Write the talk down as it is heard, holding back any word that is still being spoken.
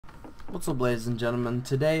What's up, ladies and gentlemen?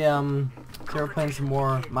 Today, we're playing some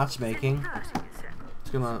more matchmaking. It's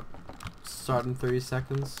gonna start in 30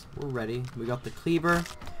 seconds. We're ready. We got the Cleaver.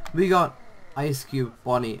 We got Ice Cube,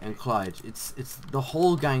 Bonnie, and Clyde. It's the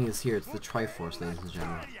whole gang is here. It's the Triforce, ladies and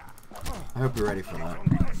gentlemen. I hope you're ready for that.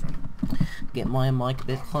 Get my mic a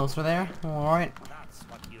bit closer there. Alright.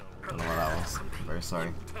 Don't know what that was. Very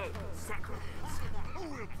sorry.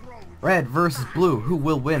 Red versus blue. Who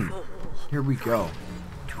will win? Here we go.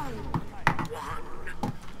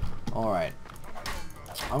 Alright.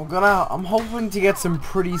 I'm hoping to get some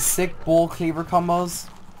pretty sick ball cleaver combos.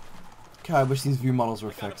 God, I wish these view models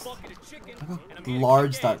were fixed. Look how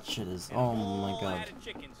large that shit is. Oh my god.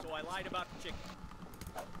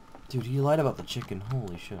 Dude, he lied about the chicken.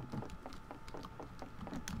 Holy shit.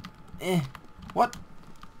 What?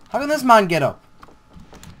 How can this man get up?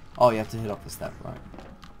 Oh, you have to hit up the step, right.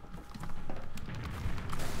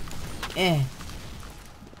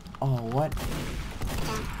 Oh, what?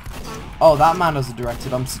 Oh, that man doesn't direct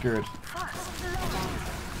it. I'm scared.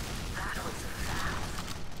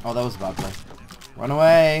 Oh, that was a bad play. Run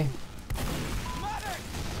away.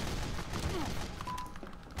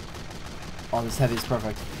 Oh, this heavy is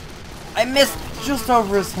perfect. I missed just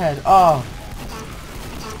over his head. Oh.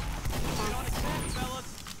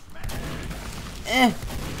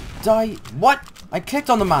 Die. What? I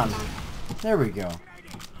clicked on the man. There we go.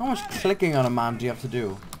 How much clicking on a man do you have to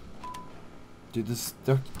do? Dude, this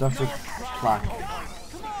Dr. Plaque.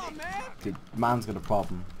 Dude, man's got a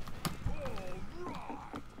problem.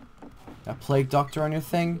 A plague doctor on your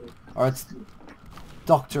thing? Or it's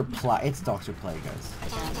Dr. Plague. It's Dr. Plague, guys.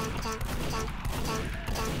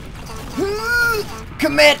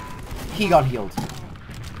 Commit! He got healed.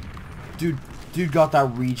 Dude got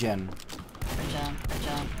that regen.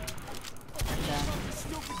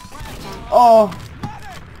 Oh!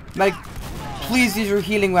 Like, please use your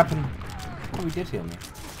healing weapon. Oh, he did heal me.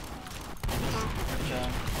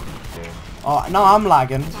 Oh, now I'm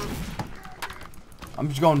lagging. I'm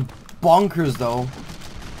just going bonkers, though.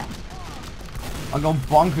 I'm going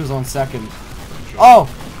bonkers on second. Oh!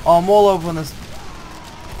 Oh, I'm all over on this.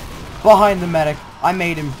 Behind the medic. I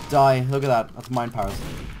made him die. Look at that. That's mind powers.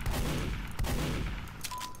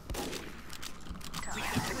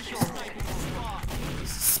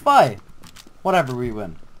 Spy! Whatever, we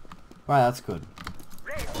win. Right, that's good.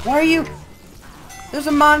 Why are you... There's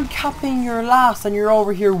a man capping your last and you're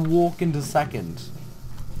over here walking to second.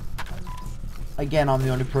 Again, I'm the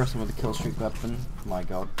only person with a kill streak weapon. My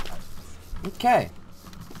god. Okay.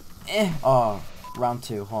 Oh, round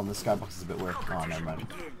 2. Hold on, this skybox is a bit weird. Oh, never mind.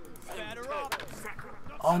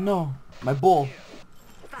 Oh no, my ball.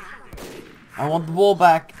 I want the ball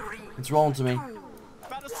back. It's rolling to me.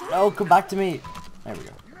 Oh, come back to me. There we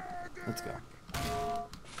go. Let's go.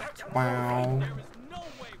 Wow.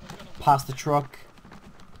 Past the truck.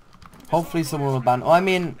 Hopefully someone will abandon. Oh, I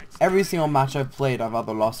mean, every single match I've played, I've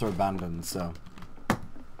either lost or abandoned, so.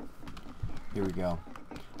 Here we go.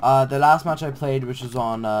 The last match I played, which was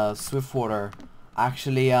on Swiftwater,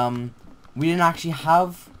 actually, we didn't actually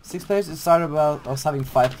have 6 players. It started about us having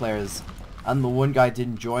 5 players, and the one guy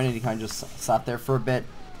didn't join, and he kind of just sat there for a bit,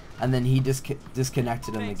 and then he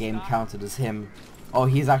disconnected, and the game counted as him. Oh,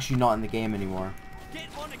 he's actually not in the game anymore.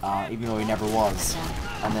 Even though he never was.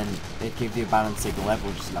 And then it gave the abandoned signal,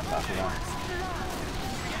 everyone just left after that.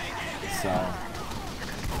 So,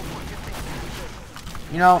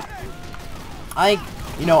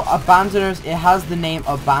 you know, abandoners, it has the name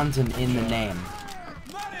abandon in the name.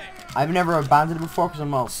 I've never abandoned before because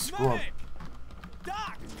I'm all scrub.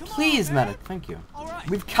 Please, medic, thank you.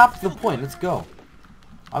 We've capped the point, let's go.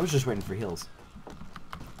 I was just waiting for heals.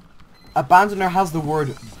 Abandoner has the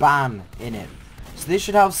word ban in it. So they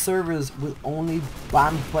should have servers with only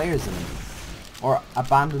banned players in them. Or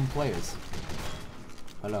abandoned players.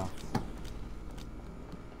 Hello.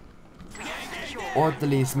 Or at the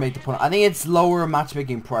least make the point. I think it's lower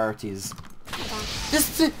matchmaking priorities.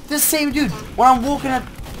 This same dude, when I'm walking at...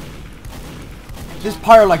 This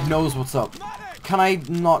pyro like knows what's up. Can I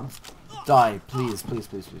not die? Please, please,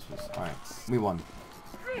 please, please, please. Alright, we won.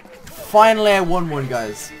 Finally I won one,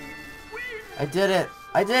 guys. I did it.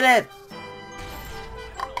 I did it.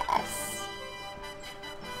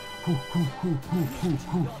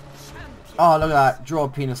 Oh, look at that. Draw a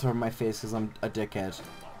penis over my face because I'm a dickhead.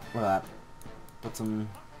 Look at that.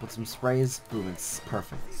 Put some sprays. Boom, it's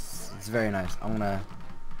perfect. It's very nice. I'm gonna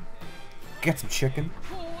get some chicken.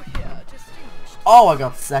 Oh, I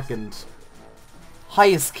got second.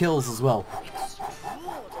 Highest kills as well.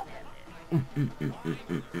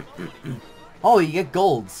 Oh, you get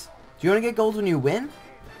golds. Do you want to get gold when you win?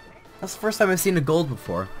 That's the first time I've seen a gold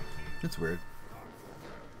before. That's weird.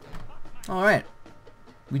 Alright.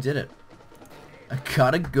 We did it. I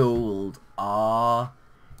got a gold. Aw.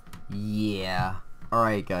 Yeah.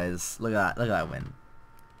 Alright, guys. Look at that. Look at that win.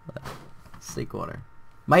 Sick water.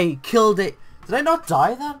 My kill day. Did I not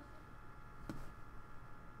die then?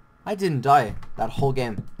 I didn't die that whole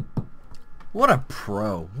game. What a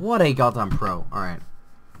pro. What a goddamn pro. Alright.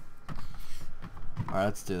 Alright,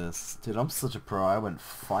 let's do this. Dude, I'm such a pro. I went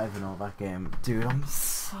 5-0 that game. Dude, I'm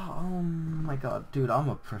so... Oh my god. Dude, I'm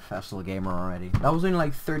a professional gamer already. That was only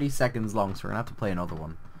like 30 seconds long, so we're gonna have to play another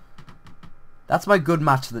one. That's my good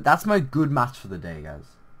match for the... That's my good match for the day, guys.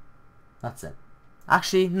 That's it.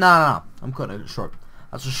 Actually, no. I'm cutting it short.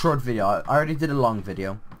 That's a short video. I already did a long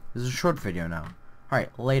video. This is a short video now.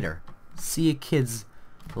 Alright, later. See you kids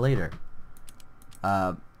later.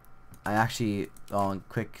 I actually,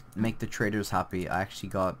 quick, make the traders happy. I actually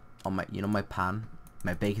got on my, you know, my pan,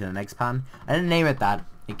 my bacon and eggs pan. I didn't name it that.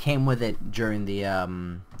 It came with it during the,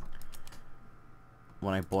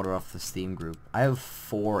 when I bought it off the Steam group. I have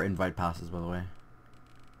 4 invite passes, by the way.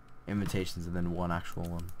 Invitations and then 1 actual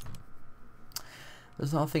one.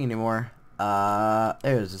 There's nothing anymore.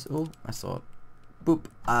 There's this. Oh, I saw it. Boop.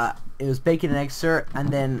 It was bacon and eggs, sir. And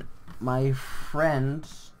then my friend,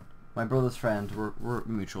 my brother's friend, we're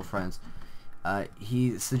mutual friends.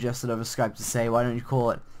 He suggested over Skype to say, why don't you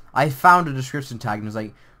call it? I found a description tag and it was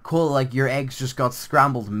like, call it like your eggs just got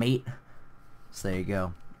scrambled, mate. So there you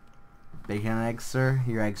go. Bacon and eggs, sir.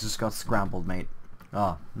 Your eggs just got scrambled, mate.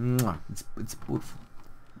 Oh, it's beautiful.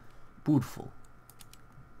 Beautiful.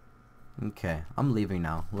 Okay, I'm leaving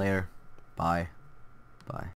now. Later. Bye. Bye.